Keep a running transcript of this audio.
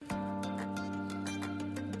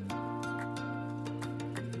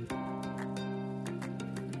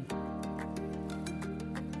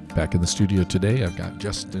Back in the studio today, I've got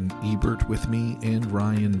Justin Ebert with me and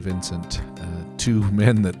Ryan Vincent, two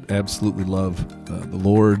men that absolutely love the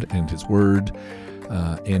Lord and His Word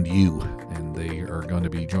and you. And they are going to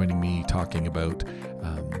be joining me talking about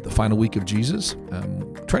the final week of Jesus,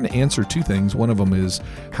 trying to answer two things. One of them is,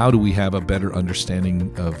 how do we have a better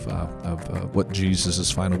understanding of what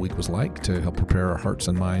Jesus' final week was like to help prepare our hearts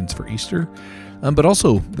and minds for Easter? But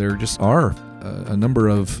also, there just are a number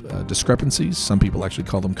of discrepancies. Some people actually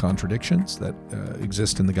call them contradictions that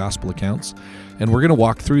exist in the gospel accounts. And we're going to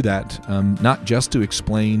walk through that, not just to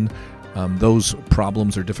explain those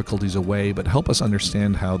problems or difficulties away, but help us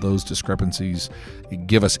understand how those discrepancies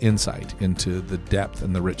give us insight into the depth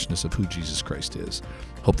and the richness of who Jesus Christ is.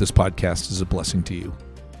 Hope this podcast is a blessing to you.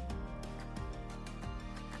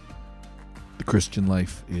 The Christian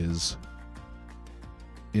life is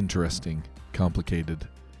interesting, complicated.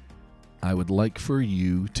 I would like for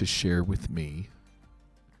you to share with me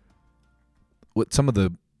what some of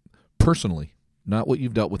the, personally, not what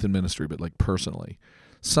you've dealt with in ministry, but like personally,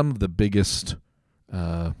 some of the biggest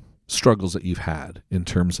struggles that you've had in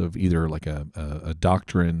terms of either like a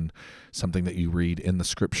doctrine, something that you read in the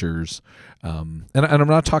scriptures. And I'm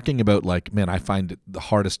not talking about like, man, I find it the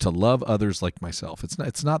hardest to love others like myself.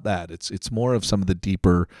 It's not that. It's more of some of the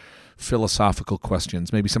deeper philosophical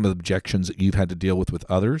questions, maybe some of the objections that you've had to deal with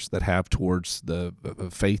others that have towards the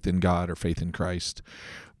faith in God or faith in Christ.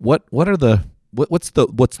 What's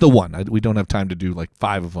the one? We don't have time to do like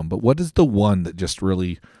 5 of them, but what is the one that just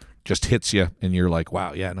really just hits you and you're like,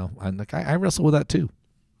 wow, yeah, no, I wrestle with that too.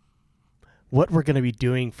 What we're going to be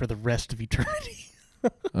doing for the rest of eternity.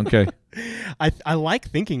 Okay. I like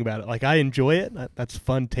thinking about it. Like, I enjoy it. That's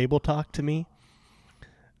fun table talk to me.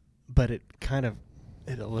 But it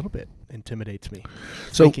a little bit intimidates me,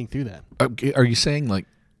 so thinking through that. Are you saying like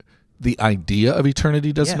the idea of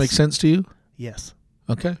eternity doesn't make sense to you? Yes.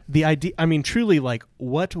 Okay. The idea, I mean, truly, like,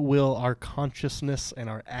 what will our consciousness and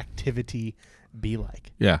our activity be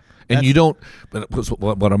like? Yeah. And you don't, but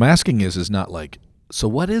what I'm asking is not like, so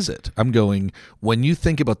what is it? I'm going, when you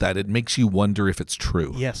think about that, it makes you wonder if it's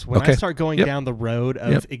true. Yes. When I start going down the road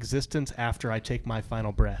of existence after I take my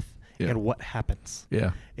final breath and what happens.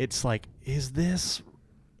 Yeah. It's like,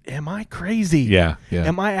 am I crazy? Yeah. Yeah.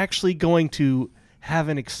 Am I actually going to have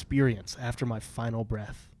an experience after my final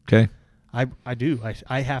breath? Okay. I do.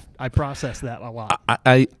 I process that a lot.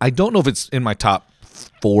 I don't know if it's in my top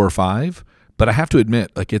 4 or 5, but I have to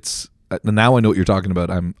admit, like, it's now I know what you're talking about.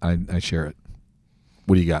 I share it.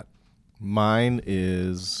 What do you got? Mine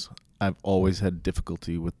is, I've always had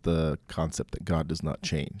difficulty with the concept that God does not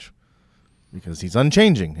change because He's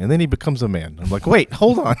unchanging, and then He becomes a man. I'm like, wait,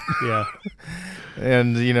 hold on. Yeah.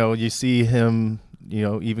 And you see Him,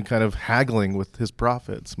 even kind of haggling with His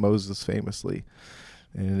prophets, Moses famously.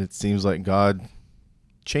 And it seems like God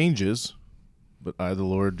changes, but I, the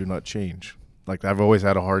Lord, do not change. Like, I've always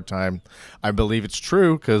had a hard time. I believe it's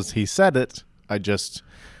true because He said it.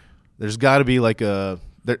 There's got to be like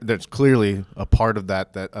there's clearly a part of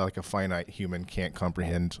that like a finite human can't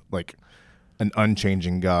comprehend, like an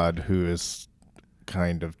unchanging God who is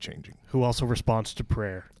kind of changing. Who also responds to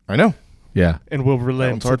prayer. I know. Yeah. And will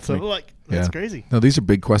relent. That's crazy. No, these are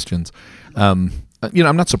big questions. I'm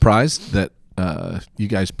not surprised that you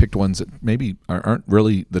guys picked ones that maybe aren't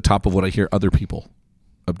really the top of what I hear other people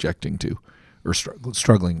objecting to or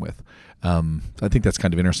struggling with. I think that's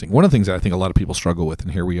kind of interesting. One of the things that I think a lot of people struggle with,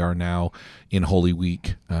 and here we are now in Holy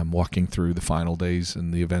Week, walking through the final days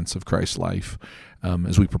and the events of Christ's life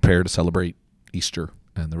as we prepare to celebrate Easter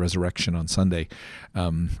and the resurrection on Sunday.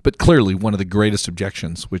 But clearly one of the greatest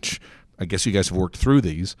objections, which I guess you guys have worked through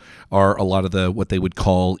these, are a lot of what they would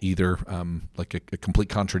call either like a complete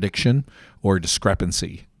contradiction or a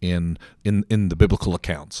discrepancy in the biblical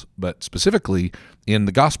accounts, but specifically in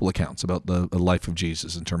the gospel accounts about the life of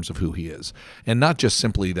Jesus in terms of who He is. And not just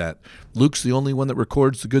simply that Luke's the only one that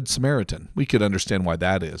records the Good Samaritan. We could understand why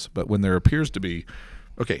that is, but when there appears to be,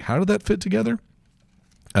 okay, how did that fit together?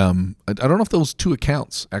 I don't know if those two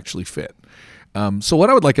accounts actually fit. So what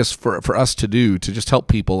I would like us for us to do to just help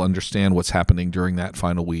people understand what's happening during that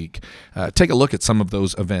final week, take a look at some of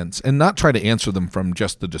those events and not try to answer them from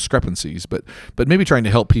just the discrepancies, but maybe trying to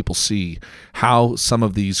help people see how some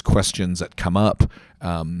of these questions that come up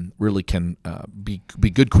really can be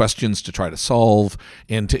good questions to try to solve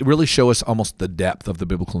and to really show us almost the depth of the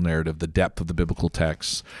biblical narrative, the depth of the biblical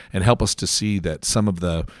texts, and help us to see that some of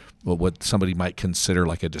what somebody might consider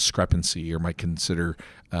like a discrepancy or might consider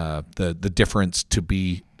the difference to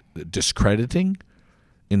be discrediting,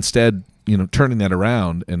 instead, turning that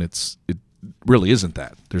around, and really isn't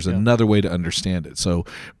that. There's another way to understand it. So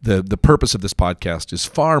the purpose of this podcast is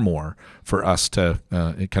far more for us to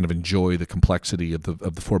kind of enjoy the complexity of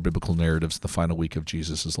the four biblical narratives, the final week of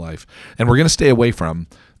Jesus' life. And we're going to stay away from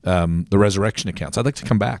the resurrection accounts. I'd like to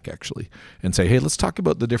come back, actually, and say, hey, let's talk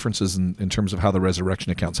about the differences in terms of how the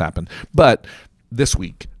resurrection accounts happen. But this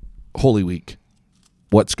week, Holy Week,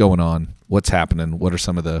 what's going on? What's happening? What are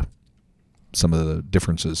some of the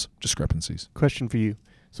differences, discrepancies? Question for you.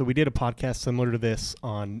 So we did a podcast similar to this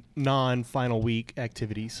on non-final week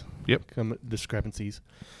activities. Yep. Discrepancies.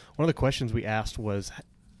 One of the questions we asked was,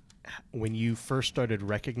 when you first started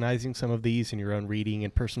recognizing some of these in your own reading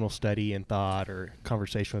and personal study and thought or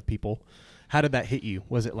conversation with people, how did that hit you?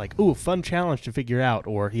 Was it like, ooh, fun challenge to figure out,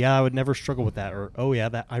 or yeah, I would never struggle with that, or oh yeah,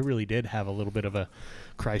 that I really did have a little bit of a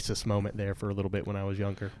crisis moment there for a little bit when I was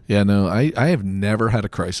younger? Yeah, no, I have never had a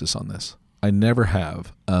crisis on this. I never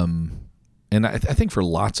have. And I think for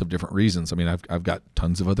lots of different reasons. I mean, I've got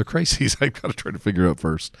tons of other crises I've got to try to figure out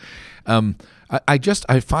first.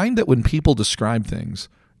 I find that when people describe things,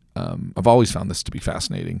 I've always found this to be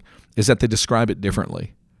fascinating, is that they describe it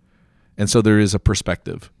differently, and so there is a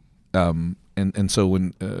perspective. And so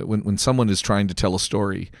when someone is trying to tell a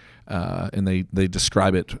story, and they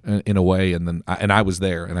describe it in a way, and I was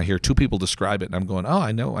there, and I hear two people describe it, and I'm going, oh,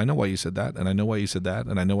 I know why you said that, and I know why you said that,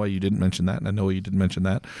 and I know why you didn't mention that, and I know why you didn't mention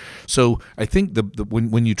that. So I think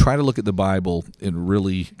when you try to look at the Bible in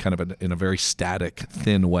really kind of in a very static,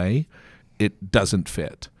 thin way, it doesn't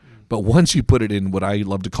fit. But once you put it in what I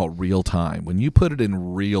love to call real time, when you put it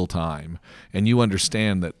in real time and you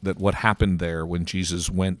understand that what happened there when Jesus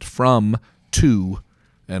went from to,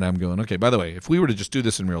 and I'm going, okay, by the way, if we were to just do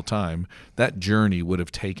this in real time, that journey would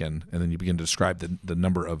have taken, and then you begin to describe the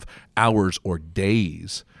number of hours or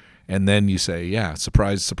days. And then you say, yeah,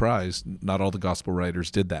 surprise, surprise, not all the gospel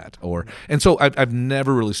writers did that. And so I've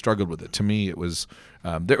never really struggled with it. To me, it was,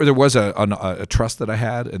 there was a trust that I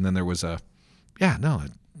had, and then there was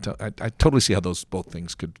I totally see how those both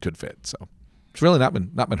things could fit. So it's really not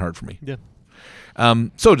been hard for me. Yeah.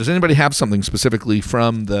 So does anybody have something specifically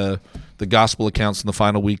from the gospel accounts in the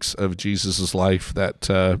final weeks of Jesus' life that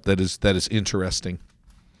is interesting?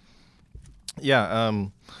 Yeah.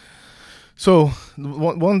 So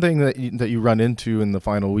one thing that you run into in the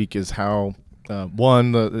final week is how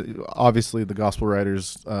obviously the gospel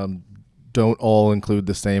writers don't all include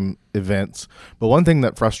the same events. But one thing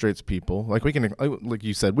that frustrates people, like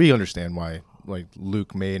you said, we understand why, like,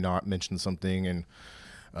 Luke may not mention something, and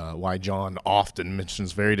why John often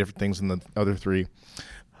mentions very different things than the other three.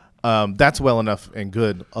 That's well enough and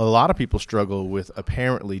good. A lot of people struggle with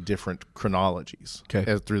apparently different chronologies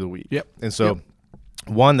through the week. Yep. And so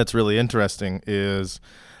one that's really interesting is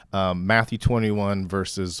Matthew 21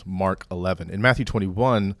 versus Mark 11. In Matthew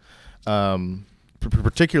 21,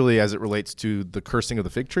 particularly as it relates to the cursing of the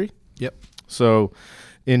fig tree. Yep. So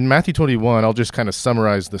in Matthew 21, I'll just kind of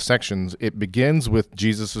summarize the sections. It begins with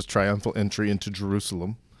Jesus' triumphal entry into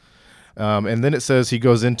Jerusalem. And then it says he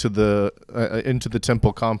goes into the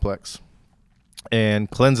temple complex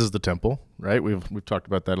and cleanses the temple, right? We've talked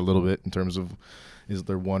about that a little bit in terms of, is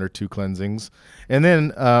there one or two cleansings? And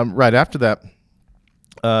then right after that,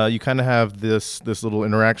 you kind of have this little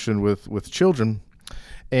interaction with children.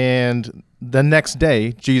 And the next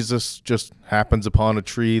day, Jesus just happens upon a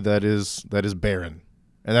tree that is barren,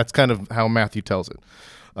 and that's kind of how Matthew tells it.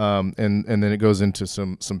 And then it goes into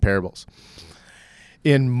some parables.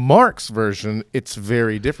 In Mark's version, it's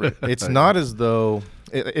very different. It's not as though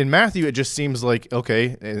in Matthew it just seems like,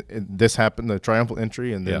 okay, this happened, the triumphal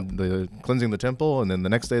entry, and then the cleansing the temple, and then the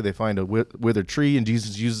next day they find a withered tree, and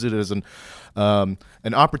Jesus uses it as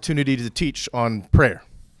an opportunity to teach on prayer.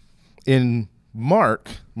 In Mark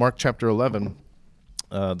chapter 11,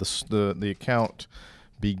 the account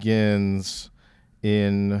begins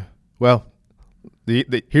in,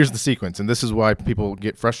 here's the sequence, and this is why people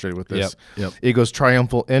get frustrated with this. Yep. It goes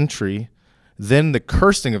triumphal entry, then the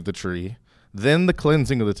cursing of the tree, then the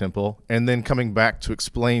cleansing of the temple, and then coming back to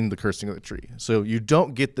explain the cursing of the tree. So you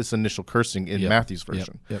don't get this initial cursing in Matthew's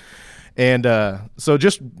version. Yep. And so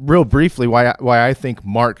just real briefly, why I think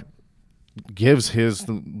Mark gives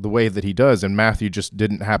the way that he does, and Matthew just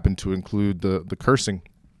didn't happen to include the cursing.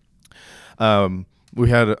 I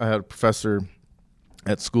had a professor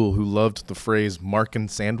at school who loved the phrase Markan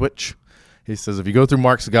sandwich. He says if you go through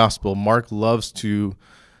Mark's gospel, Mark loves to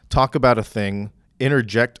talk about a thing,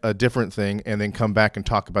 interject a different thing, and then come back and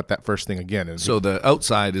talk about that first thing again. And so the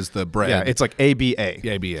outside is the bread. Yeah, it's like ABA.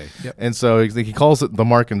 ABA. Yep. And so he calls it the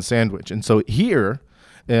Markan sandwich. And so here,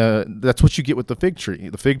 that's what you get with the fig tree.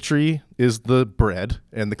 The fig tree is the bread,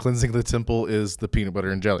 and the cleansing of the temple is the peanut butter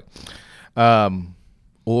and jelly.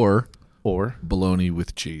 Or or bologna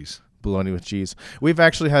with cheese. bologna with cheese. We've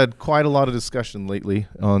actually had quite a lot of discussion lately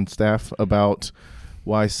on staff about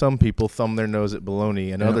why some people thumb their nose at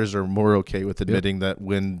bologna and others are more okay with admitting that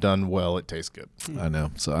when done well, it tastes good. I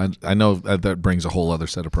know. So I know that brings a whole other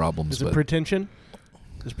set of problems. Is it pretension?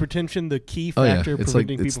 Is pretension the key Oh, yeah. factor It's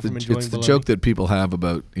preventing like, it's people from the, enjoying it's the bologna? joke that people have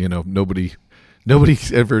about, nobody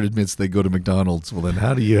ever admits they go to McDonald's. Well, then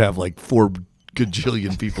how do you have like 4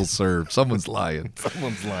 gajillion people served? Someone's lying.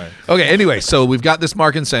 Someone's lying. Okay, anyway, so we've got this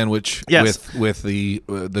Markan sandwich Yes. with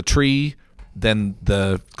the tree, then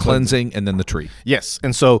the cleansing, and then the tree. Yes.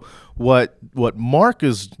 And so what Mark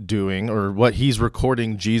is doing, or what he's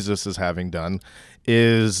recording Jesus as having done,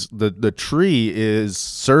 is the tree is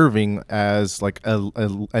serving as like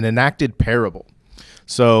an enacted parable.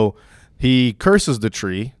 So he curses the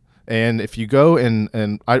tree, and if you go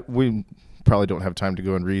we probably don't have time to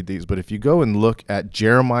go and read these, but if you go and look at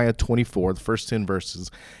Jeremiah 24, the first 10 verses,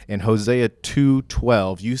 and Hosea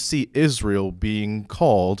 2:12, you see Israel being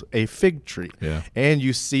called a fig tree. Yeah. And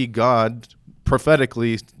you see God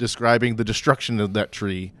prophetically describing the destruction of that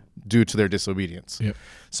tree due to their disobedience. Yep.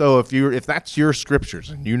 So if that's your scriptures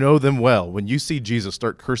and you know them well, when you see Jesus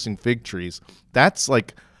start cursing fig trees, that's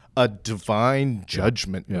like a divine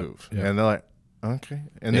judgment move. Yep. And they're like, okay.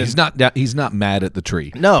 And then he's not mad at the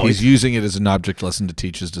tree. No, he's using it as an object lesson to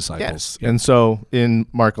teach his disciples. yes. And so in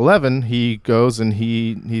Mark 11, he goes and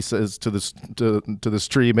he says to this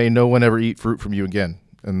tree, "May no one ever eat fruit from you again."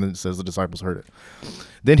 And then it says the disciples heard it.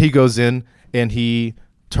 Then he goes in and he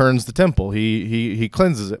turns the temple. He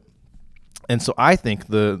cleanses it. And so I think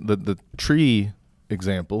the tree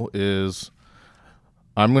example is,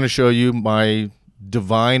 I'm going to show you my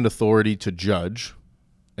divine authority to judge.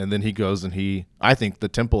 And then he goes and I think the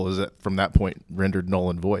temple is from that point rendered null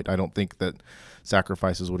and void. I don't think that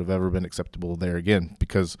sacrifices would have ever been acceptable there again,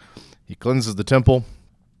 because he cleanses the temple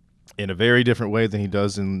in a very different way than he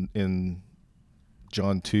does in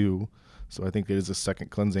John 2. So I think it is a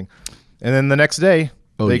second cleansing. And then the next day,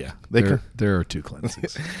 there are 2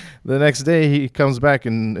 cleansings. the next day he comes back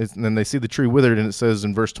and then they see the tree withered, and it says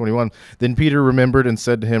in verse 21, "Then Peter remembered and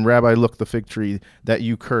said to him, 'Rabbi, look, the fig tree that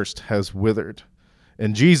you cursed has withered.'"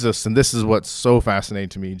 And Jesus, and this is what's so fascinating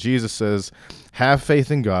to me, Jesus says, "Have faith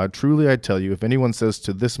in God. Truly I tell you, if anyone says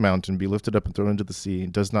to this mountain, be lifted up and thrown into the sea,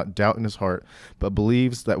 and does not doubt in his heart, but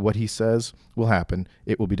believes that what he says will happen,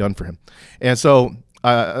 it will be done for him." And so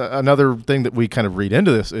another thing that we kind of read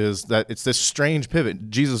into this is that it's this strange pivot.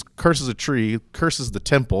 Jesus curses a tree, curses the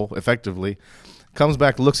temple effectively, comes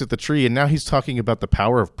back, looks at the tree, and now he's talking about the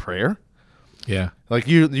power of prayer. Yeah. Like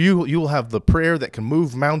you will have the prayer that can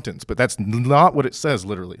move mountains, but that's not what it says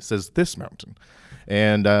literally. It says this mountain.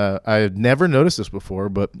 And I had never noticed this before,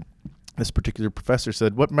 but this particular professor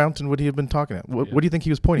said, what mountain would he have been talking at? What do you think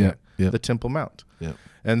he was pointing at? Yeah. The Temple Mount. Yeah.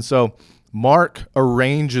 And so Mark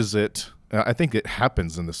arranges it. I think it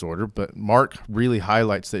happens in this order, but Mark really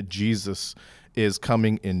highlights that Jesus is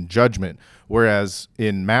coming in judgment, whereas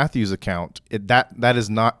in Matthew's account, that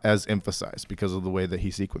is not as emphasized because of the way that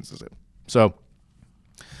he sequences it. So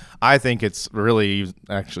I think it's really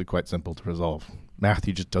actually quite simple to resolve.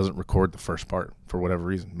 Matthew just doesn't record the first part for whatever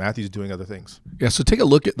reason. Matthew's doing other things. Yeah, so take a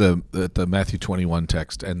look at the Matthew 21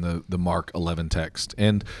 text and the Mark 11 text.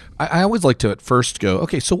 And I always like to at first go,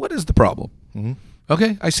 okay, so what is the problem? Mm-hmm.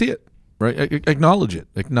 Okay, I see it, right? Acknowledge it.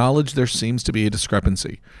 Acknowledge there seems to be a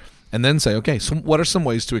discrepancy. And then say, okay, so what are some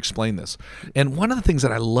ways to explain this? And one of the things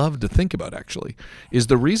that I love to think about, actually, is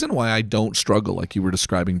the reason why I don't struggle like you were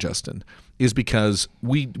describing, Justin, is because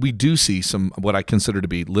we do see some what I consider to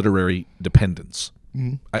be literary dependence.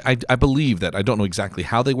 Mm-hmm. I believe that. I don't know exactly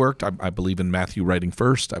how they worked. I believe in Matthew writing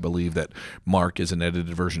first. I believe that Mark is an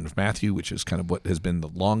edited version of Matthew, which is kind of what has been the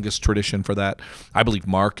longest tradition for that. I believe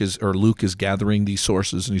Luke is gathering these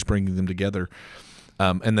sources and he's bringing them together.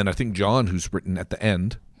 And then I think John, who's written at the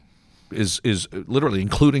end, is literally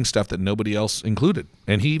including stuff that nobody else included,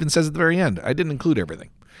 and he even says at the very end, "I didn't include everything."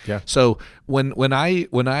 Yeah. So when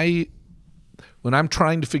I'm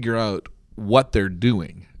trying to figure out what they're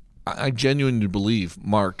doing, I genuinely believe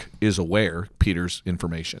Mark is aware Peter's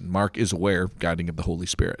information. Mark is aware guiding of the Holy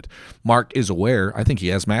Spirit. Mark is aware. I think he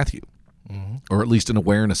has Matthew, or at least an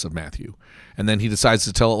awareness of Matthew, and then he decides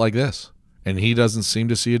to tell it like this. And he doesn't seem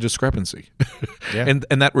to see a discrepancy. Yeah.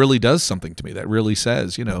 And that really does something to me. That really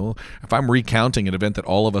says, if I'm recounting an event that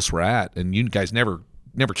all of us were at and you guys never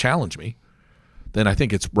challenge me, then I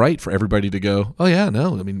think it's right for everybody to go, oh, yeah,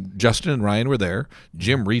 no. I mean, Justin and Ryan were there.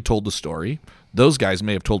 Jim retold the story. Those guys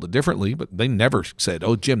may have told it differently, but they never said,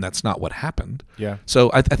 oh, Jim, that's not what happened. Yeah. So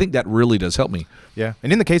I think that really does help me. Yeah.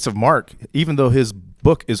 And in the case of Mark, even though his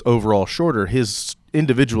book is overall shorter, his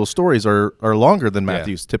individual stories are longer than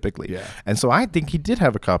Matthew's typically. Yeah. And so I think he did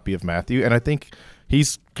have a copy of Matthew, and I think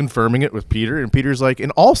he's confirming it with Peter, and Peter's like,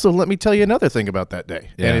 and also let me tell you another thing about that day.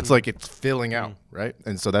 Yeah. And it's like it's filling out, right?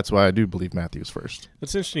 And so that's why I do believe Matthew's first.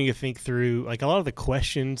 It's interesting to think through, like a lot of the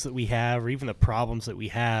questions that we have or even the problems that we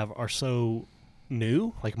have are so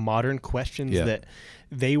new, like modern questions that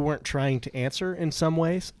they weren't trying to answer in some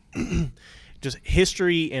ways. Just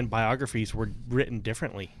history and biographies were written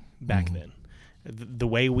differently back then. The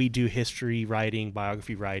way we do history writing,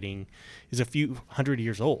 biography writing, is a few hundred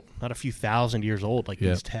years old, not a few thousand years old like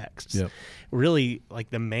these texts. Yep. Really, like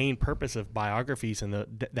the main purpose of biographies in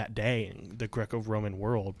that day in the Greco-Roman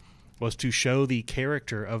world was to show the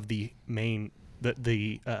character of the main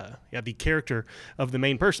the character of the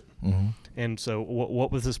main person. And so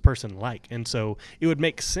what was this person like? And so it would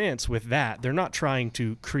make sense with that. They're not trying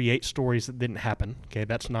to create stories that didn't happen. Okay,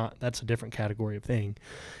 that's a different category of thing.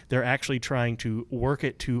 They're actually trying to work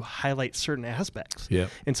it to highlight certain aspects. Yeah.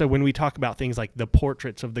 And so when we talk about things like the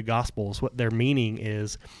portraits of the Gospels, what their meaning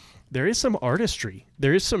is, there is some artistry.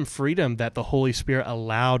 There is some freedom that the Holy Spirit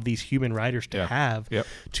allowed these human writers to have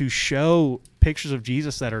to show pictures of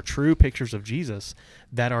Jesus that are true pictures of Jesus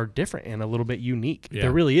that are different and a little bit unique. Yeah.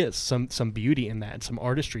 There really is some beauty in that and some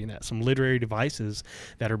artistry in that, some literary devices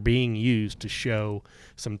that are being used to show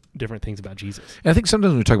some different things about Jesus. And I think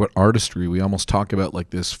sometimes when we talk about artistry, we almost talk about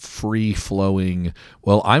like this free-flowing,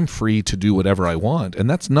 well, I'm free to do whatever I want. And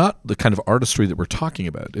that's not the kind of artistry that we're talking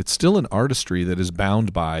about. It's still an artistry that is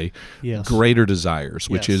bound by greater desires,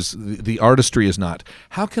 which is the artistry is not,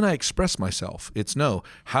 how can I express myself? It's no,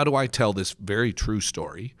 how do I tell this very true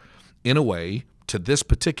story in a way to this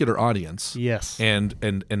particular audience? Yes. And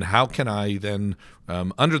how can I then,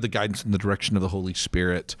 under the guidance and the direction of the Holy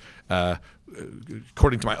Spirit,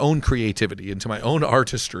 according to my own creativity and to my own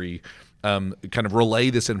artistry, kind of relay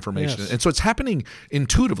this information. Yes. And so it's happening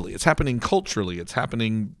intuitively. It's happening culturally. It's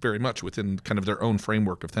happening very much within kind of their own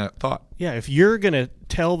framework of that thought. Yeah, if you're going to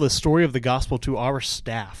tell the story of the gospel to our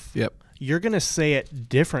staff, you're going to say it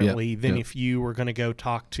differently than if you were going to go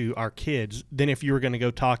talk to our kids, than if you were going to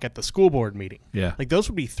go talk at the school board meeting. Yeah. Like those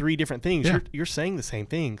would be three different things. Yeah. You're saying the same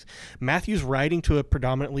things. Matthew's writing to a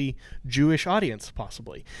predominantly Jewish audience,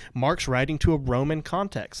 possibly. Mark's writing to a Roman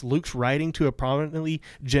context. Luke's writing to a prominently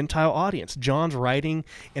Gentile audience. John's writing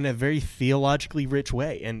in a very theologically rich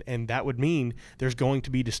way. And that would mean there's going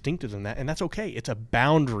to be distinctives in that. And that's okay. It's a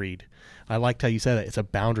boundaried. I liked how you said that. It's a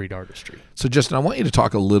boundaried artistry. So, Justin, I want you to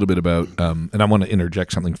talk a little bit about, and I want to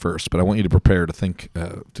interject something first, but I want you to prepare to think,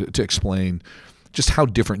 to explain just how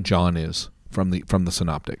different John is from the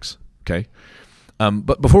synoptics. Okay,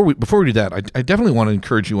 but before we do that, I definitely want to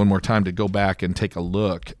encourage you one more time to go back and take a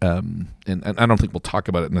look. And I don't think we'll talk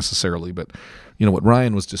about it necessarily, but you know what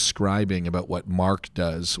Ryan was describing about what Mark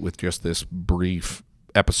does with just this brief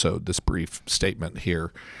episode, this brief statement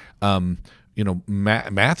here. You know,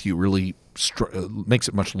 Matthew really makes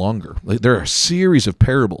it much longer. Like, there are a series of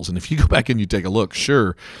parables, and if you go back and you take a look,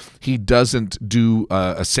 sure, he doesn't do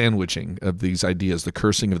a sandwiching of these ideas, the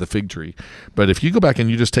cursing of the fig tree. But if you go back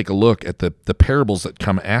and you just take a look at the parables that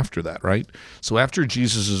come after that, right? So after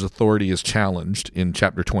Jesus' authority is challenged in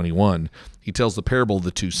chapter 21, he tells the parable of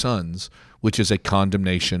the two sons, which is a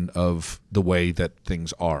condemnation of the way that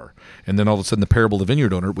things are. And then all of a sudden the parable of the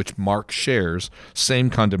vineyard owner, which Mark shares, same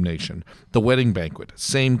condemnation. The wedding banquet,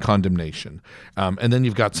 same condemnation. And then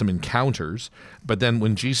you've got some encounters. But then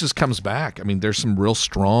when Jesus comes back, I mean, there's some real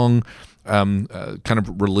strong kind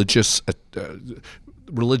of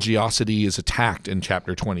religiosity is attacked in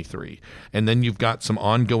chapter 23. And then you've got some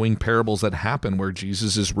ongoing parables that happen where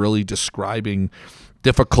Jesus is really describing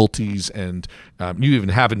difficulties, and you even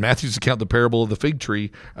have in Matthew's account the parable of the fig tree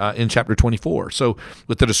in chapter 24. So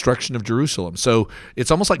with the destruction of Jerusalem. So it's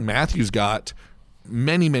almost like Matthew's got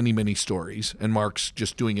many stories, and Mark's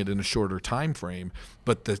just doing it in a shorter time frame.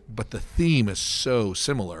 But the theme is so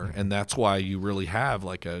similar, and that's why you really have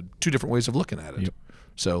like two different ways of looking at it. Yep.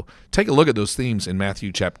 So take a look at those themes in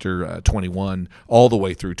Matthew chapter 21 all the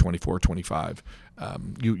way through 24, 25.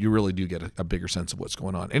 You really do get a bigger sense of what's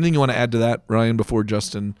going on. Anything you want to add to that, Ryan, before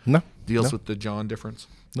Justin deals with the John difference?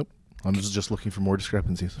 Nope. I'm just looking for more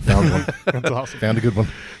discrepancies. Found one. That's awesome. Found a good one.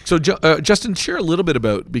 So, Justin, share a little bit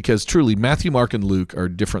about, because truly Matthew, Mark, and Luke are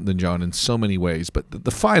different than John in so many ways, but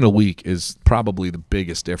the final week is probably the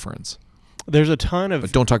biggest difference. There's a ton of...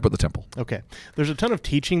 But don't talk about the temple. Okay. There's a ton of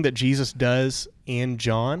teaching that Jesus does in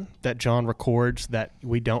John, that John records, that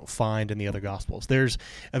we don't find in the other Gospels. There's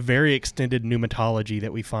a very extended pneumatology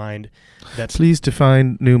that we find that's... Please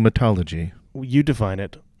define pneumatology. You define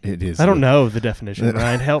it. It is... I don't know the definition.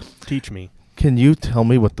 Ryan, help teach me. Can you tell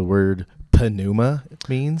me what the word pneuma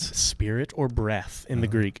means? Spirit or breath in the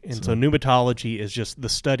Greek. And so pneumatology is just the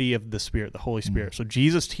study of the Spirit, the Holy Spirit. So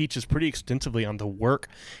Jesus teaches pretty extensively on the work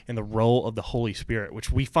and the role of the Holy Spirit,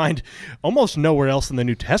 which we find almost nowhere else in the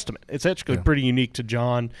New Testament. It's actually pretty unique to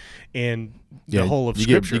John and the whole of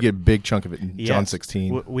Scripture. You get a big chunk of it in John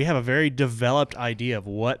 16. We have a very developed idea of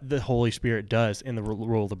what the Holy Spirit does in the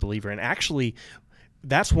role of the believer. And actually,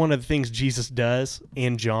 that's one of the things Jesus does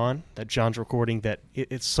in John, that John's recording, that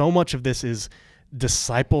it's so much of this is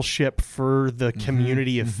discipleship for the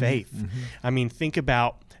community of faith. I mean, think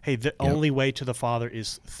about, hey, the only way to the Father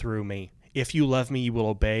is through me. If you love me, you will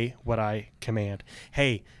obey what I command.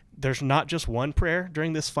 Hey, there's not just one prayer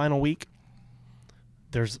during this final week.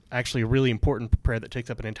 There's actually a really important prayer that takes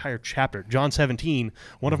up an entire chapter. John 17,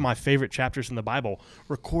 one of my favorite chapters in the Bible,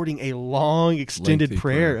 recording a long, extended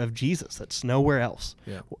prayer of Jesus that's nowhere else.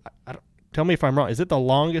 Yeah. Tell me if I'm wrong. Is it the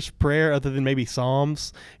longest prayer other than maybe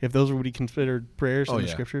Psalms, if those would be considered prayers in the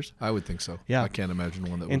Scriptures? I would think so. Yeah. I can't imagine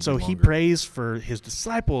one that would And so be he longer. prays for his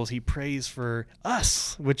disciples. He prays for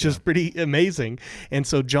us, which is pretty amazing. And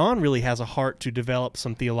so John really has a heart to develop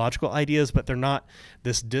some theological ideas, but they're not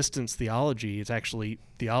this distance theology. It's actually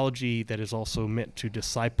theology that is also meant to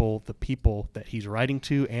disciple the people that he's writing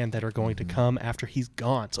to and that are going to come after he's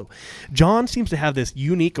gone. So John seems to have this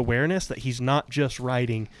unique awareness that he's not just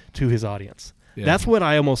writing to his audience. Yeah. That's what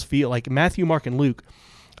I almost feel like. Matthew, Mark, and Luke,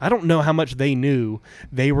 I don't know how much they knew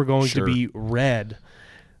they were going to be read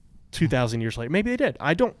 2,000 years later. Maybe they did.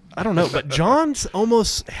 I don't know. But John's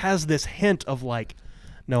almost has this hint of like,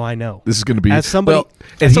 no, I know. This is going to be as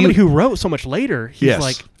somebody who wrote so much later. He's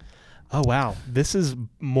like, oh wow, this is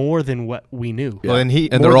more than what we knew. Well, and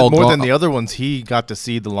they're all more than the other ones. He got to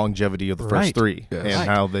see the longevity of the first Right. three Yes. and Right.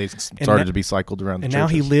 how they started to be cycled around the And churches. now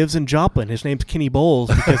he lives in Joplin. His name's Kenny Bowles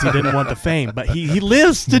because he didn't want the fame, but he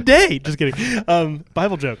lives today. Just kidding.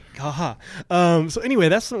 Bible joke. Haha. So anyway,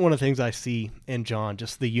 that's one of the things I see in John,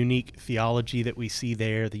 just the unique theology that we see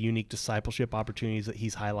there, the unique discipleship opportunities that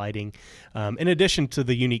he's highlighting, in addition to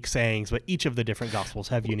the unique sayings, but each of the different Gospels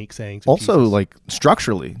have unique sayings. of Also, Jesus. like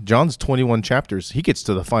structurally, John's 21 chapters. He gets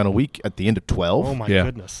to the final week at the end of 12. Oh my Yeah.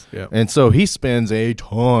 goodness. Yeah. And so he spends a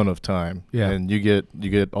ton of time. Yeah. And you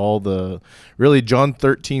get all the really John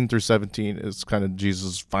 13 through 17 is kind of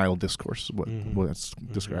Jesus' final discourse, what it's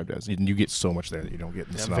described as. And you get so much there that you don't get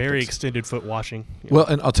in the synoptics. Very extended foot washing. Well,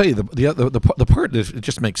 and I'll tell you the part that it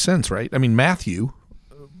just makes sense, right? I mean, Matthew,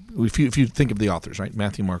 if you think of the authors, right?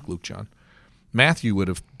 Matthew, Mark, Luke, John. Matthew would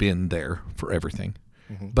have been there for everything,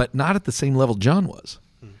 but not at the same level John was.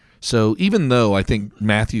 So even though I think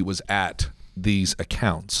Matthew was at these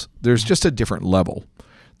accounts, there's just a different level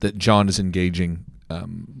that John is engaging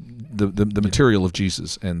the material of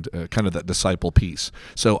Jesus and kind of that disciple piece.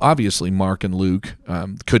 So obviously Mark and Luke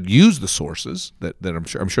could use the sources that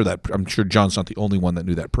I'm sure John's not the only one that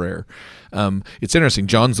knew that prayer. It's interesting.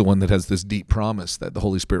 John's the one that has this deep promise that the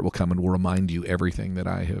Holy Spirit will come and will remind you everything that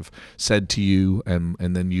I have said to you, and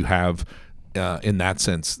then you have. In that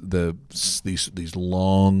sense, these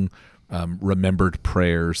long remembered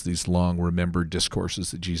prayers, these long remembered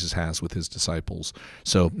discourses that Jesus has with his disciples.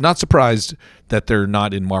 So not surprised that they're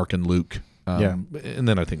not in Mark and Luke. And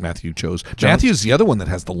then I think Matthew chose. Matthew's the other one that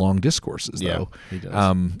has the long discourses, though. He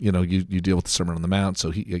does. You deal with the Sermon on the Mount.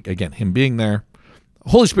 So him being there,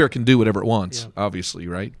 Holy Spirit can do whatever it wants, obviously,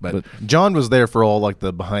 right? But John was there for all like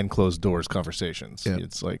the behind closed doors conversations. Yeah.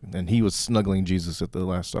 It's like, and he was snuggling Jesus at the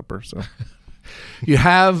Last Supper. So you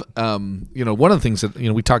have, one of the things that,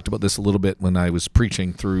 we talked about this a little bit when I was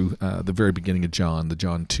preaching through the very beginning of John, the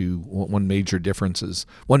John 2, one major difference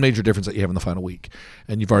that you have in the final week.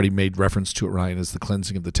 And you've already made reference to it, Ryan, is the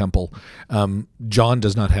cleansing of the temple. John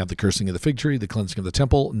does not have the cursing of the fig tree, the cleansing of the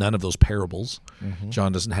temple, none of those parables.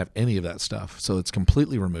 John doesn't have any of that stuff. So it's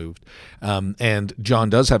completely removed. And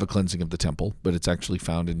John does have a cleansing of the temple, but it's actually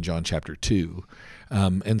found in John chapter 2.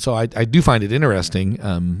 And so I do find it interesting,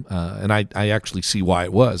 and I actually see why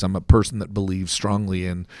it was. I'm a person that believes strongly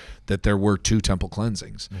in that there were 2 temple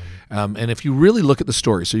cleansings. And if you really look at the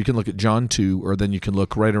story, so you can look at John 2, or then you can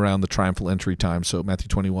look right around the triumphal entry time, so Matthew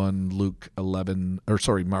 21,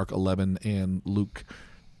 Mark 11, and Luke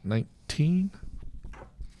 19.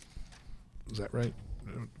 Is that right?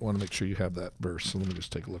 I want to make sure you have that verse, so let me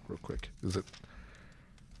just take a look real quick. Is it...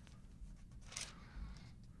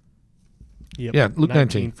 Yep. Yeah, Luke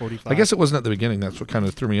 19. 19:45. I guess it wasn't at the beginning. That's what kind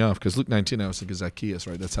of threw me off, because Luke 19, I was thinking Zacchaeus,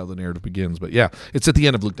 right? That's how the narrative begins. But yeah, it's at the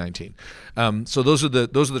end of Luke 19. So those are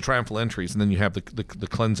the triumphal entries, and then you have the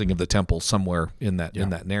cleansing of the temple somewhere in that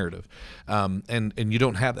narrative, and you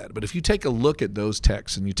don't have that. But if you take a look at those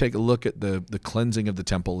texts, and you take a look at the cleansing of the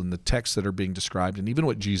temple and the texts that are being described, and even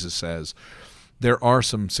what Jesus says, there are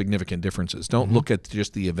some significant differences. Don't look at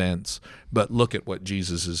just the events, but look at what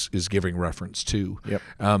Jesus is giving reference to. Yep.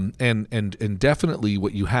 And definitely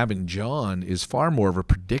what you have in John is far more of a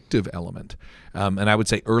predictive element. And I would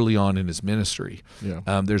say early on in his ministry,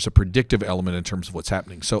 there's a predictive element in terms of what's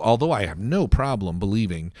happening. So although I have no problem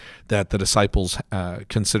believing that the disciples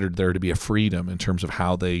considered there to be a freedom in terms of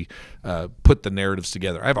how they put the narratives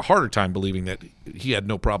together, I have a harder time believing that he had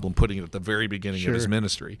no problem putting it at the very beginning of his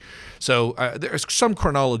ministry. So there's some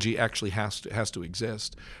chronology actually has to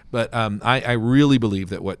exist. But I really believe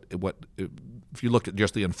that what if you look at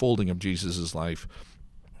just the unfolding of Jesus' life,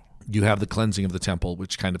 you have the cleansing of the temple,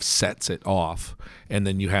 which kind of sets it off, and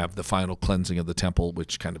then you have the final cleansing of the temple,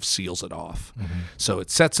 which kind of seals it off. So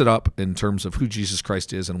it sets it up in terms of who Jesus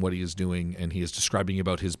Christ is and what he is doing, and he is describing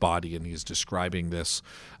about his body, and he is describing this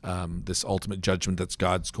this ultimate judgment that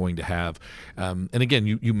God's going to have. And again,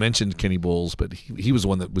 you mentioned Kenny Bowles, but he was the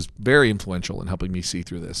one that was very influential in helping me see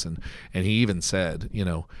through this, and he even said,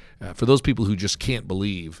 for those people who just can't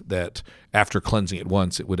believe that after cleansing it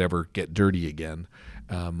once, it would ever get dirty again.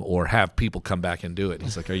 Or have people come back and do it.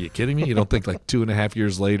 He's like, are you kidding me? You don't think like 2.5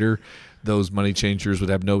 years later, those money changers would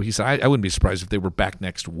have no? He said, I wouldn't be surprised if they were back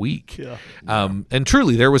next week. Yeah. And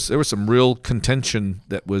truly, there was some real contention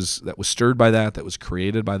that was stirred by that was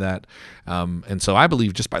created by that. And so I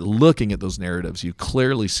believe just by looking at those narratives, you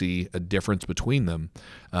clearly see a difference between them.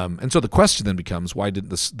 And so the question then becomes, why didn't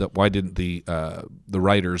the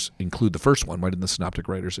writers include the first one? Why didn't the synoptic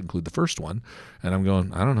writers include the first one? And I'm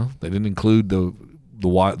going, I don't know. They didn't include the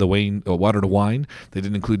water to wine. They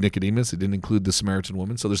didn't include Nicodemus. They didn't include the Samaritan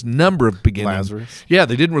woman. So there's a number of beginnings. Lazarus. Yeah,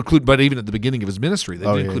 they didn't include, but even at the beginning of his ministry,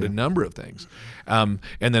 they did include a number of things. And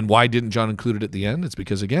then why didn't John include it at the end? It's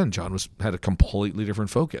because, again, John had a completely different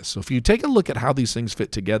focus. So if you take a look at how these things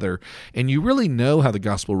fit together, and you really know how the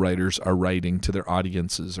gospel writers are writing to their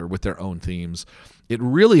audiences or with their own themes, it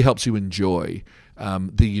really helps you enjoy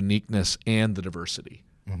the uniqueness and the diversity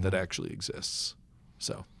that actually exists.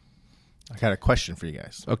 So I got a question for you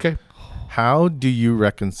guys. Okay. How do you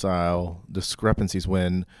reconcile discrepancies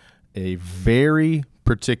when a very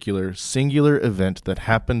particular singular event that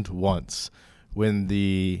happened once, when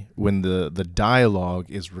the dialogue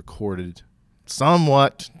is recorded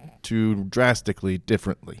somewhat too drastically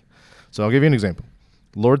differently? So I'll give you an example.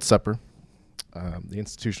 Lord's Supper, the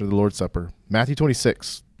institution of the Lord's Supper, Matthew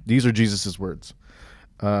 26. These are Jesus' words.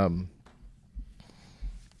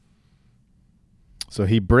 So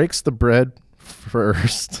he breaks the bread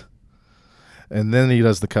first, and then he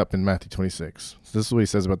does the cup in Matthew 26. So this is what he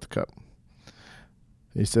says about the cup.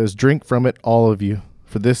 He says, "Drink from it, all of you,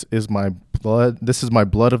 for this is my blood. This is my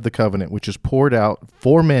blood of the covenant, which is poured out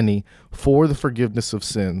for many for the forgiveness of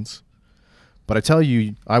sins. But I tell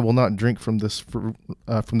you, I will not drink from this fruit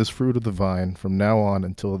of the vine from now on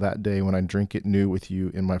until that day when I drink it new with you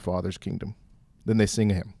in my Father's kingdom." Then they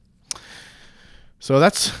sing a hymn.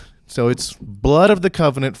 So it's blood of the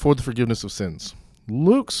covenant for the forgiveness of sins.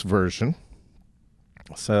 Luke's version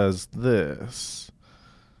says this: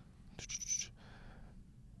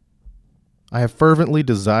 I have fervently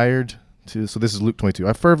desired to, so this is Luke 22,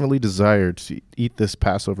 I fervently desired to eat this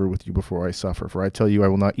Passover with you before I suffer. For I tell you, I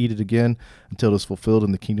will not eat it again until it is fulfilled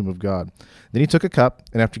in the kingdom of God. Then he took a cup,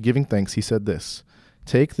 and after giving thanks, he said this: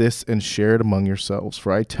 Take this and share it among yourselves.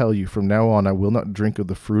 For I tell you, from now on, I will not drink of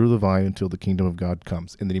the fruit of the vine until the kingdom of God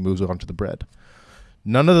comes. And then he moves on to the bread.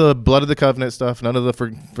 None of the blood of the covenant stuff, none of the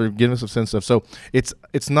forgiveness of sin stuff. So it's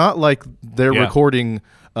not like they're recording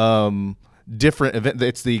different event.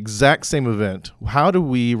 It's the exact same event. How do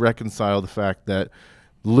we reconcile the fact that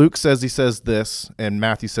Luke says he says this and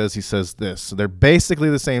Matthew says he says this? So they're basically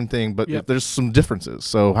the same thing, but there's some differences.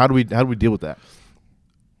 So how do we deal with that?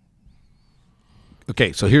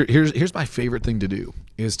 Okay, so here's my favorite thing to do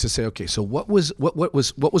is to say, okay, so what was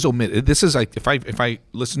omitted? This is like if I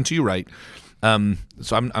listen to you right.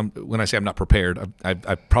 So I'm when I say I'm not prepared,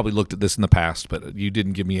 I've probably looked at this in the past, but you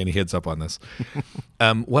didn't give me any heads up on this.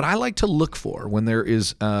 What I like to look for when there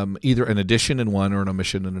is either an addition in one or an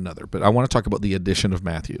omission in another, but I want to talk about the addition of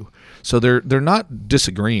Matthew. So they're not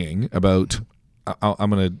disagreeing about.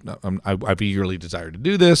 I've eagerly desired to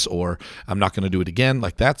do this, or I'm not going to do it again.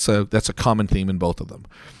 Like that's a common theme in both of them.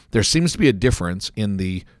 There seems to be a difference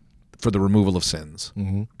for the removal of sins.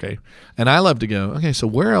 Mm-hmm. Okay, and I love to go. Okay, so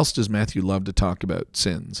where else does Matthew love to talk about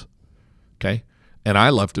sins? Okay, and I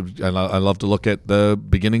love to look at the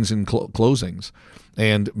beginnings and closings.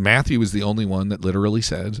 And Matthew is the only one that literally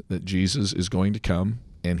said that Jesus is going to come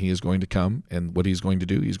and he is going to come, and what he's going to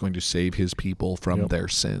do, he's going to save his people from their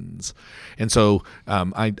sins. And so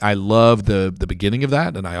I love the beginning of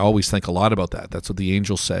that, and I always think a lot about that. That's what the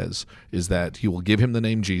angel says, is that he will give him the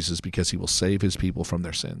name Jesus because he will save his people from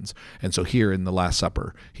their sins. And so here in the Last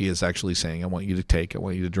Supper, he is actually saying, I want you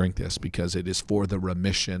to drink this because it is for the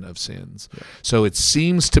remission of sins. Yeah. So it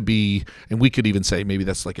seems to be, and we could even say maybe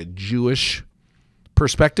that's like a Jewish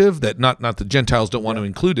perspective, that not the Gentiles don't want to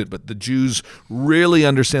include it, but the Jews really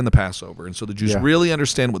understand the Passover, and so the Jews really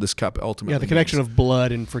understand what this cup ultimately the connection means. of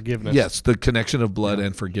blood and forgiveness. Yes, the connection of blood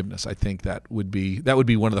and forgiveness. I think that would be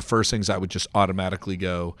one of the first things I would just automatically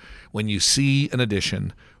go, when you see an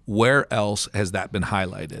addition, where else has that been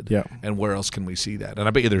highlighted? Yeah. And where else can we see that? And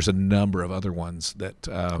I bet you there's a number of other ones that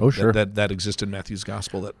that exist in Matthew's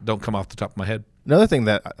gospel that don't come off the top of my head. Another thing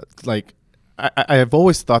that I have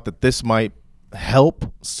always thought that this might help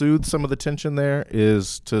soothe some of the tension there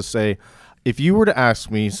is to say, if you were to ask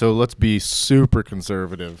me, so let's be super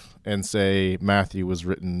conservative and say Matthew was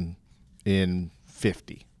written in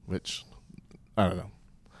 50, which I don't know.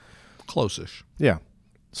 Close-ish. Yeah.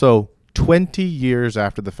 So 20 years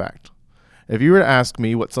after the fact. If you were to ask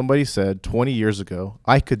me what somebody said 20 years ago,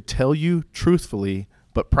 I could tell you truthfully,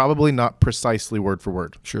 but probably not precisely word for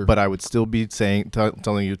word. Sure. But I would still be telling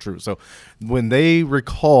you the truth. So when they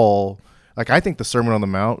recall, I think the Sermon on the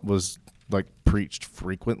Mount was preached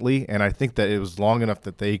frequently, and I think that it was long enough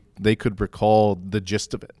that they could recall the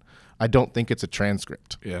gist of it. I don't think it's a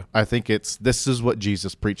transcript. Yeah. I think this is what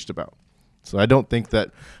Jesus preached about. So I don't think that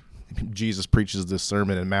Jesus preaches this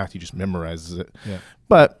sermon and Matthew just memorizes it. Yeah.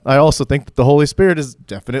 But I also think that the Holy Spirit is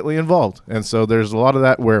definitely involved. And so there's a lot of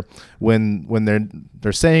that where when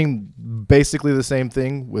they're saying basically the same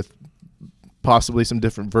thing with possibly some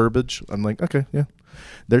different verbiage, I'm like, okay, yeah.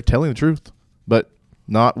 They're telling the truth, but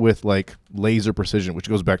not with laser precision, which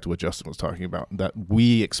goes back to what Justin was talking about, that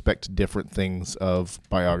we expect different things of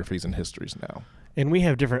biographies and histories now. And we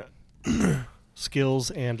have different skills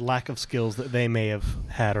and lack of skills that they may have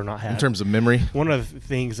had or not had. In terms of memory? One of the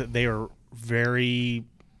things that they are very,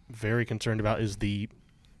 very concerned about is the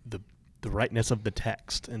rightness of the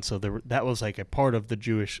text. And so that was a part of the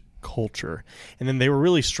Jewish culture. And then they were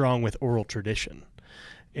really strong with oral tradition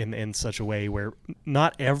in such a way where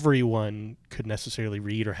not everyone could necessarily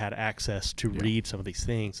read or had access to read some of these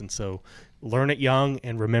things. And so learn it young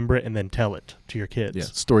and remember it and then tell it to your kids. Yeah,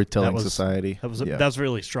 storytelling society. That was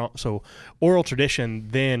really strong. So oral tradition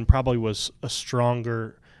then probably was a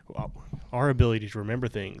stronger, our ability to remember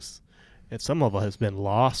things at some level has been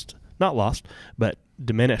not lost, but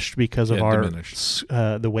diminished because of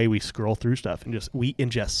the way we scroll through stuff, and we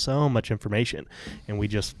ingest so much information and we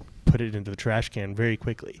just put it into the trash can very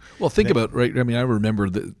quickly. Well, think about, right? I mean, I remember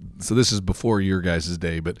so this is before your guys'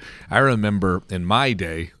 day, but I remember in my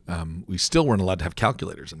day, we still weren't allowed to have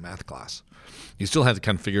calculators in math class. You still had to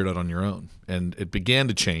kind of figure it out on your own, and it began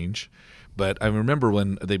to change. But I remember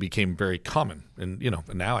when they became very common, and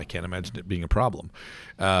now I can't imagine it being a problem.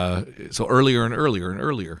 So earlier and earlier and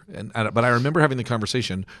earlier, but I remember having the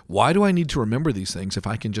conversation: why do I need to remember these things if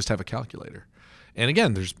I can just have a calculator? And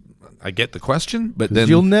again, I get the question, but then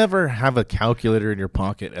you'll never have a calculator in your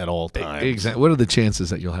pocket at all times. Exactly. What are the chances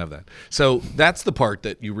that you'll have that? So that's the part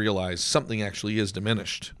that you realize something actually is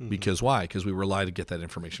diminished. Mm-hmm. Because why? Because we rely to get that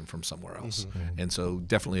information from somewhere else, and so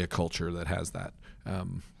definitely a culture that has that.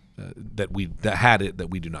 That had it that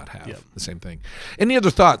we do not have. Yep. The same thing. Any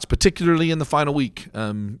other thoughts, particularly in the final week?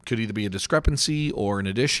 Could either be a discrepancy or an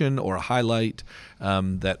addition or a highlight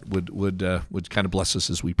that would kind of bless us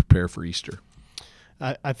as we prepare for Easter.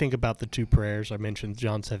 I think about the two prayers. I mentioned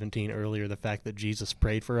John 17 earlier, the fact that Jesus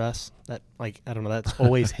prayed for us. That I don't know, that's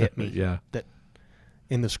always hit me. Yeah. That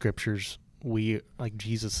in the scriptures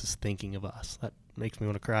Jesus is thinking of us. That makes me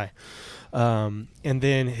want to cry. And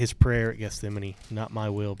then his prayer at Gethsemane, not my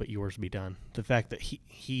will, but yours be done. The fact that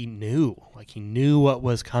he knew what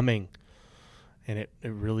was coming, and it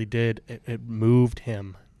really did. It moved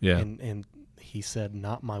him. Yeah. And he said,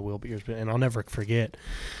 not my will, but yours be done. And I'll never forget,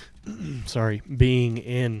 being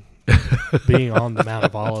on the Mount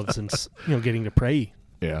of Olives and, getting to pray.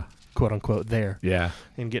 Yeah. Quote unquote there. Yeah.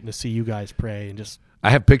 And getting to see you guys pray and just.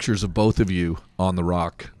 I have pictures of both of you on the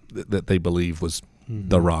rock that they believe was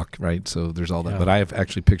the rock, right? So there's all that. Yeah. But I have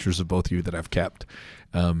actually pictures of both of you that I've kept,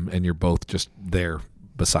 and you're both just there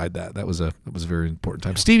beside that. That was a very important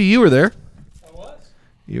time. Stevie, you were there. I was.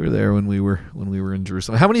 You were there when we were in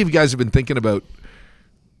Jerusalem. How many of you guys have been thinking about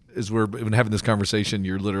as we're even having this conversation,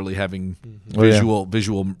 you're literally having Oh,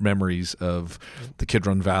 visual memories of the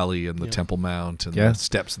Kidron Valley and the Yeah. Temple Mount and Yeah. the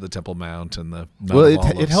steps of the Temple Mount and the Mount Well, of it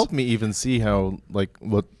Olives. helped me even see how, like,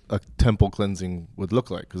 what a temple cleansing would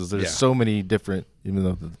look like, because there's Yeah. so many different, even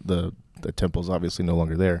though the temple's obviously no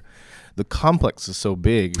longer there, the complex is so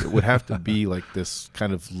big, it would have to be like this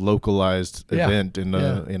kind of localized Yeah. event in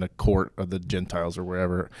a court of the Gentiles or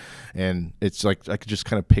wherever. And it's like I could just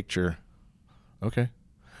kind of picture, okay,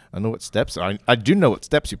 I know what steps. I do know what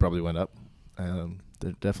steps you probably went up.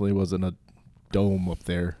 There definitely wasn't a dome up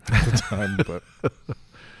there at the time, but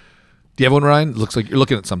Do you have one, Ryan? Looks like you're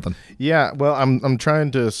looking at something. yeah. Well, I'm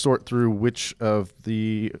trying to sort through which of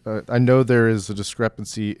the. I know there is a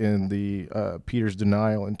discrepancy in the Peter's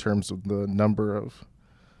denial in terms of the number of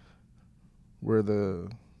where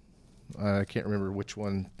the. I can't remember which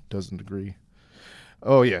one doesn't agree.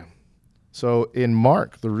 Oh yeah. So in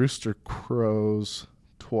Mark, the rooster crows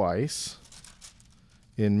twice.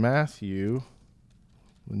 In Matthew,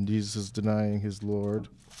 when Jesus is denying his Lord,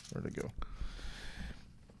 where'd it go?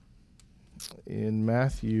 In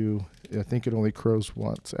Matthew, I think it only crows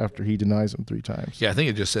once after he denies him 3 times. Yeah, I think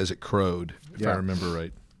it just says it crowed, if I Yeah. remember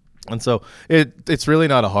right. And so it's really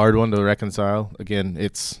not a hard one to reconcile. Again,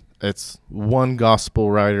 it's one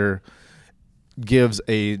gospel writer gives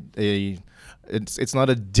it's not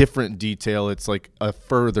a different detail, it's like a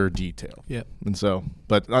further detail. Yeah. And so,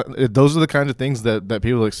 but those are the kind of things that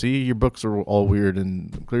people like, see, your books are all weird,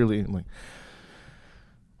 and clearly, I'm like,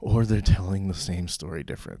 or they're telling the same story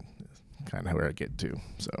different. Kind of where I get to.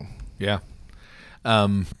 So Yeah.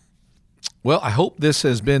 Well, I hope this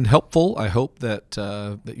has been helpful. I hope that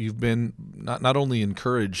that you've been not only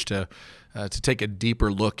encouraged to take a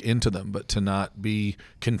deeper look into them, but to not be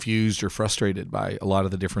confused or frustrated by a lot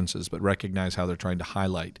of the differences, but recognize how they're trying to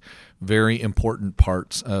highlight very important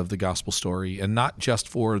parts of the gospel story, and not just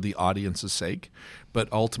for the audience's sake, but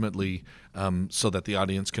ultimately so that the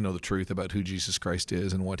audience can know the truth about who Jesus Christ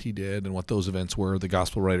is and what he did and what those events were. The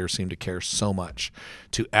gospel writers seem to care so much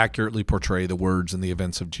to accurately portray the words and the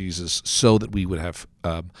events of Jesus so that we would have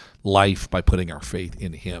life by putting our faith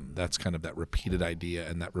in him. That's kind of that repeated idea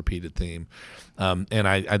and that repeated theme. And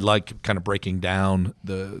I'd like kind of breaking down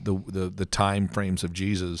the time frames of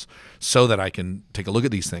Jesus so that I can take a look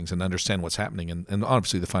at these things and understand what's happening. And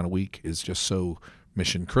obviously the final week is just so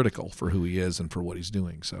mission critical for who he is and for what he's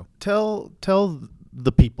doing. So tell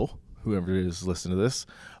the people, whoever is listening to this,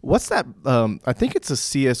 what's that? I think it's a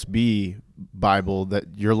CSB Bible that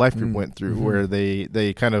your life group went through, where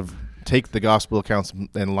they kind of take the gospel accounts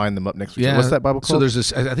and line them up next to each other. What's that Bible called? So there's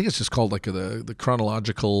this, I think it's just called like the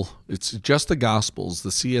chronological, it's just the Gospels, the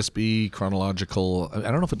CSB chronological, I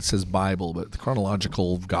don't know if it says Bible, but the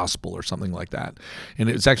chronological gospel or something like that. And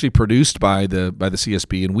it's actually produced by the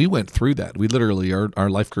CSB, and we went through that. We literally, our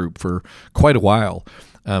life group for quite a while,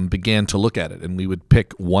 began to look at it, and we would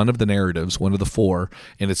pick one of the narratives, one of the 4,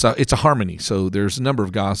 and it's a harmony. So there's a number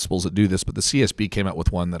of gospels that do this, but the CSB came out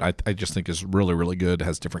with one that I just think is really, really good. It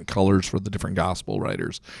has different colors for the different gospel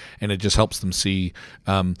writers, and it just helps them see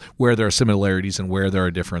where there are similarities and where there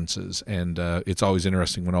are differences. And it's always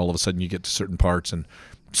interesting when all of a sudden you get to certain parts and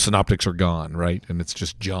synoptics are gone, right? And it's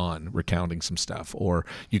just John recounting some stuff, or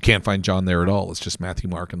you can't find John there at all. It's just Matthew,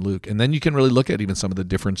 Mark, and Luke. And then you can really look at even some of the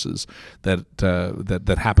differences that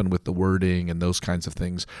happen with the wording and those kinds of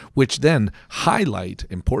things, which then highlight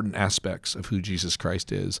important aspects of who Jesus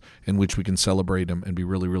Christ is, in which we can celebrate him and be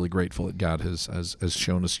really, really grateful that God has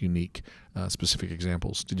shown us unique, specific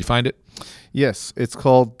examples. Did you find it? Yes, it's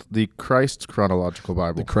called the Christ Chronological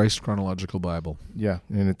Bible. The Christ Chronological Bible. Yeah,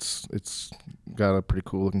 and it's got a pretty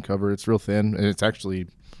cool looking cover. It's real thin, and it's actually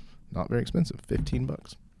not very expensive,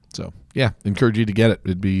 $15. So yeah, encourage you to get it.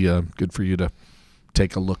 It'd be good for you to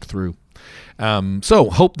take a look through. So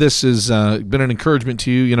hope this has been an encouragement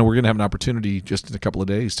to you. You know, we're going to have an opportunity just in a couple of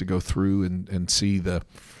days to go through and see the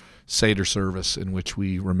Seder service, in which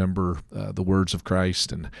we remember the words of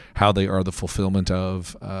Christ and how they are the fulfillment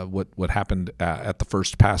of what happened at the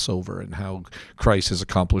first Passover, and how Christ has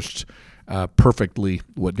accomplished perfectly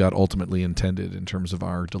what God ultimately intended in terms of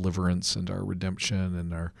our deliverance and our redemption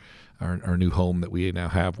and our new home that we now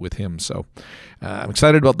have with him. So I'm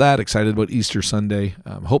excited about that, excited about Easter Sunday.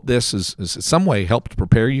 Hope this is in some way helped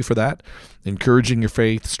prepare you for that, encouraging your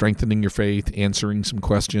faith, strengthening your faith, answering some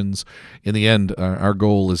questions. In the end, our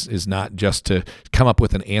goal is not just to come up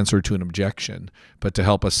with an answer to an objection, but to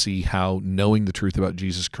help us see how knowing the truth about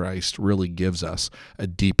Jesus Christ really gives us a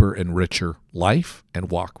deeper and richer life and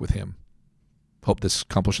walk with him. Hope this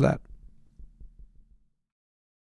accomplished that.